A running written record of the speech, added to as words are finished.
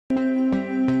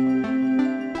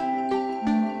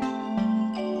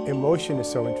Emotion is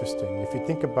so interesting. If you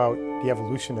think about the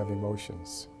evolution of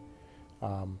emotions,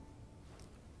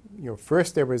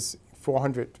 first there was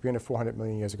 400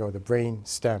 million years ago, the brain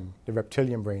stem, the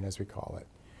reptilian brain as we call it.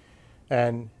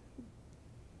 And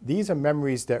these are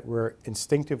memories that were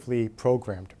instinctively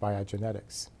programmed by our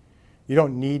genetics. You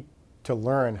don't need to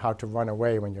learn how to run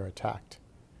away when you're attacked,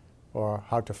 or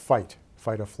how to fight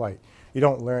or flight. You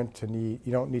don't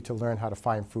need to learn how to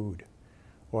find food,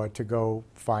 or to go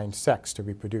find sex to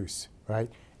reproduce, right?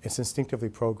 It's instinctively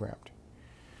programmed.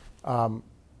 And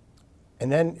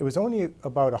then it was only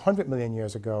about 100 million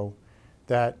years ago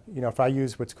that, if I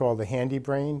use what's called the handy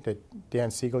brain that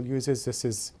Dan Siegel uses, this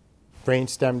is brain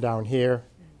stem down here.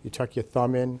 You tuck your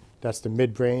thumb in, that's the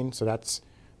midbrain, so that's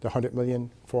the 100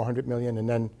 million, 400 million, and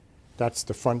then that's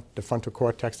the frontal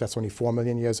cortex, that's only 4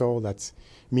 million years old. That's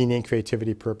meaning,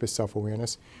 creativity, purpose,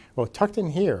 self-awareness. Well, tucked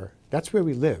in here, that's where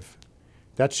we live.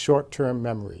 That's short-term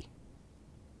memory.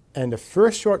 And the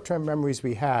first short-term memories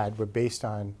we had were based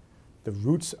on the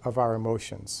roots of our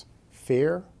emotions,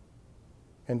 fear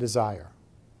and desire.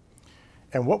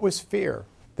 And what was fear?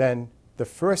 Then the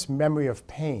first memory of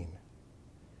pain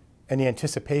and the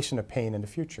anticipation of pain in the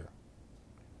future,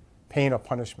 pain or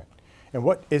punishment. And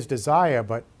what is desire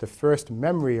but the first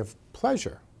memory of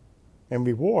pleasure and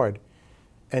reward,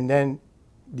 and then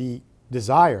the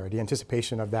desire, the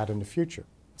anticipation of that in the future.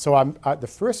 So the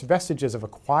first vestiges of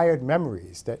acquired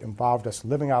memories that involved us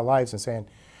living our lives and saying,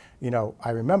 I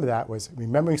remember that was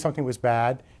remembering something was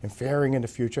bad and fearing in the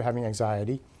future, having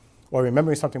anxiety, or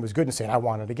remembering something was good and saying, I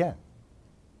want it again.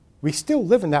 We still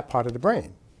live in that part of the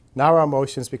brain. Now our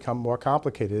emotions become more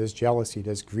complicated. There's jealousy,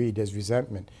 there's greed, there's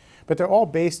resentment. But they're all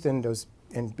based in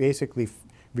basically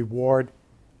reward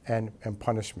and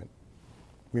punishment.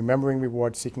 Remembering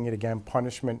reward, seeking it again,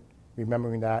 punishment,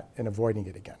 remembering that, and avoiding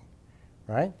it again,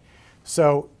 right?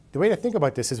 So the way to think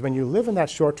about this is when you live in that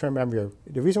short-term memory,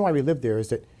 the reason why we live there is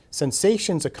that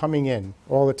sensations are coming in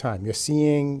all the time. You're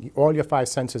seeing, all your 5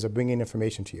 senses are bringing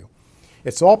information to you.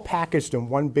 It's all packaged in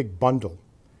one big bundle,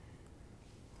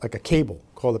 like a cable,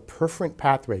 called a perforant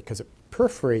pathway, because it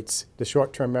perforates the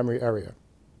short-term memory area.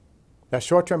 That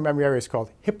short-term memory area is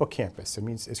called hippocampus. It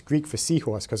means, it's Greek for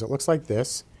seahorse, because it looks like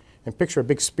this, and picture a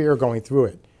big spear going through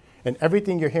it. And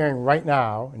everything you're hearing right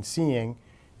now and seeing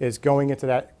is going into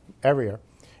that area.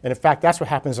 And in fact, that's what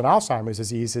happens in Alzheimer's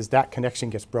disease, is that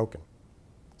connection gets broken.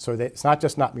 So that it's not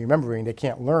just not remembering, they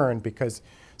can't learn because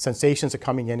sensations are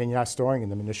coming in and you're not storing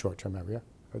them in the short-term area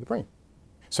of the brain.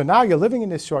 So now you're living in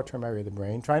this short-term area of the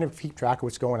brain, trying to keep track of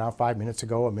what's going on 5 minutes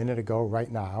ago, a minute ago,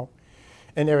 right now.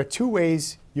 And there are 2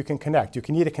 ways you can connect. You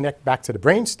can either connect back to the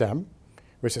brain stem,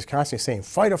 which is constantly saying,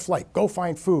 fight or flight, go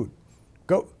find food,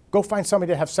 go find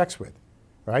somebody to have sex with,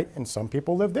 right? And some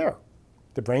people live there.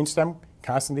 The brain stem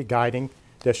constantly guiding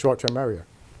their short-term area.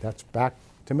 That's back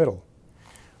to middle.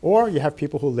 Or you have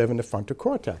people who live in the frontal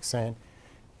cortex saying,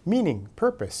 meaning,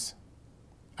 purpose,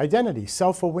 identity,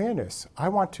 self-awareness. I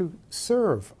want to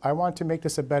serve. I want to make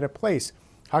this a better place.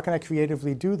 How can I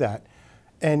creatively do that?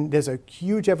 And there's a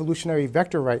huge evolutionary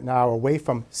vector right now away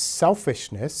from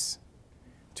selfishness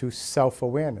to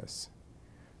self-awareness.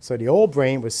 So the old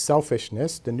brain was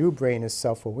selfishness. The new brain is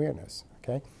self-awareness.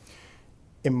 Okay?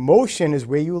 Emotion is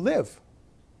where you live.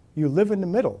 You live in the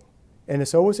middle. And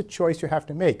it's always a choice you have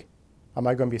to make. Am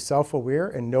I going to be self-aware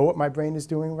and know what my brain is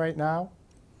doing right now?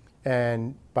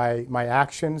 And by my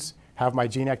actions, have my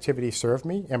gene activity serve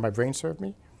me and my brain serve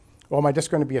me? Or am I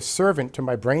just going to be a servant to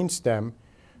my brain stem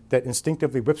that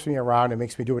instinctively whips me around and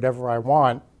makes me do whatever I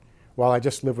want while I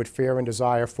just live with fear and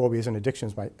desire, phobias, and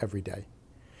addictions every day?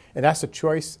 And that's the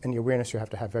choice and the awareness you have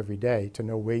to have every day to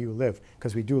know where you live,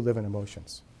 because we do live in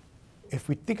emotions. If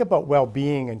we think about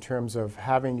well-being in terms of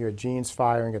having your genes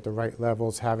firing at the right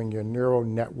levels, having your neural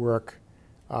network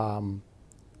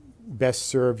best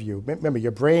serve you. Remember,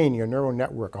 your brain, your neural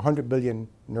network, 100 billion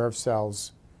nerve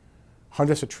cells,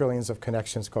 hundreds of trillions of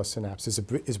connections called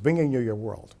synapses, is bringing you your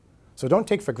world. So don't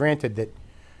take for granted that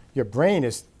your brain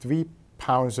is 3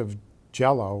 pounds of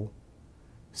jello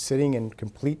sitting in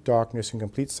complete darkness and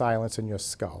complete silence in your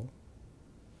skull.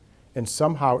 And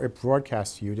somehow it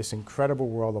broadcasts to you this incredible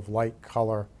world of light,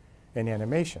 color, and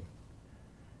animation.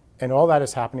 And all that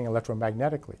is happening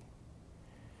electromagnetically.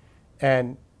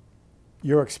 And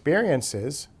your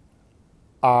experiences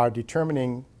are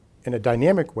determining in a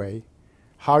dynamic way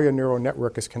how your neural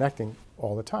network is connecting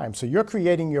all the time. So you're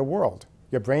creating your world.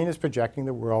 Your brain is projecting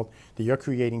the world that you're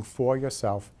creating for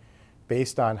yourself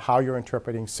based on how you're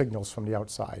interpreting signals from the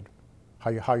outside,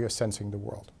 how you're sensing the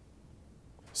world.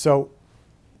 So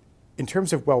in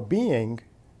terms of well-being,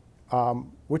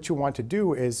 what you want to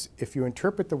do is, if you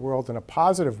interpret the world in a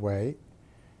positive way,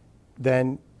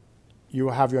 then you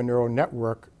will have your neural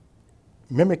network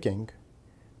mimicking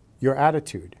your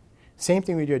attitude. Same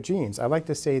thing with your genes. I like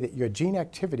to say that your gene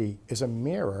activity is a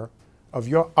mirror of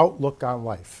your outlook on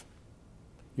life.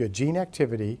 Your gene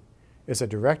activity is a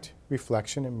direct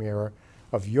reflection and mirror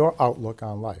of your outlook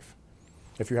on life.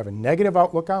 If you have a negative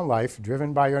outlook on life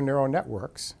driven by your neural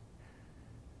networks,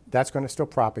 that's going to still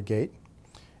propagate,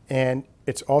 and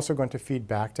it's also going to feed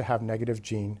back to have negative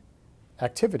gene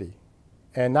activity.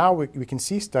 And now we can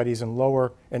see studies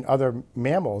in other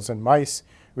mammals and mice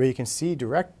where you can see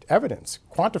direct evidence,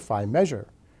 quantify, measure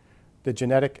the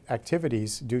genetic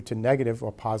activities due to negative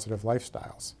or positive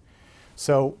lifestyles.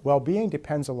 So well-being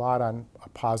depends a lot on a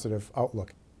positive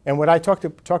outlook. And what I talk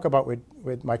about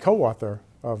with my co-author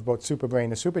of both Superbrain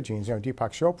and Supergenes,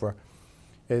 Deepak Chopra,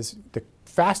 is the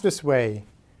fastest way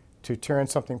to turn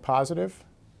something positive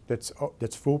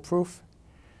that's foolproof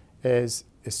is,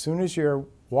 as soon as you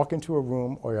walk into a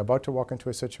room or you're about to walk into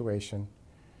a situation,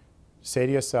 say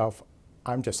to yourself,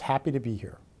 I'm just happy to be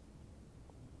here.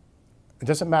 It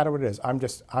doesn't matter what it is. I'm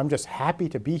just happy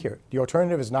to be here. The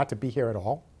alternative is not to be here at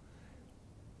all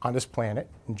on this planet,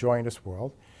 enjoying this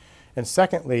world. And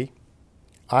secondly,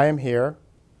 I am here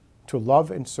to love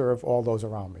and serve all those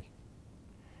around me.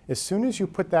 As soon as you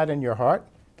put that in your heart,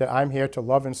 that I'm here to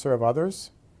love and serve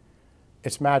others,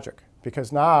 it's magic,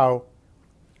 because now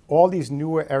all these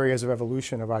newer areas of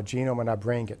evolution of our genome and our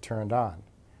brain get turned on.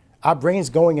 Our brain's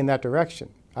going in that direction.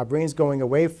 Our brain's going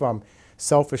away from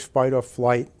selfish fight or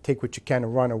flight, take what you can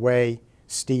and run away,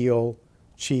 steal,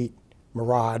 cheat,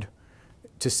 maraud,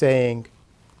 to saying,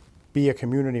 be a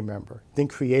community member,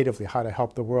 think creatively how to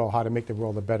help the world, how to make the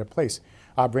world a better place.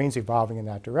 Our brain's evolving in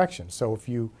that direction. So if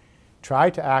you try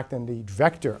to act in the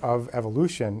vector of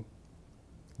evolution,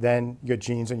 then your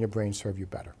genes and your brain serve you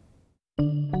better.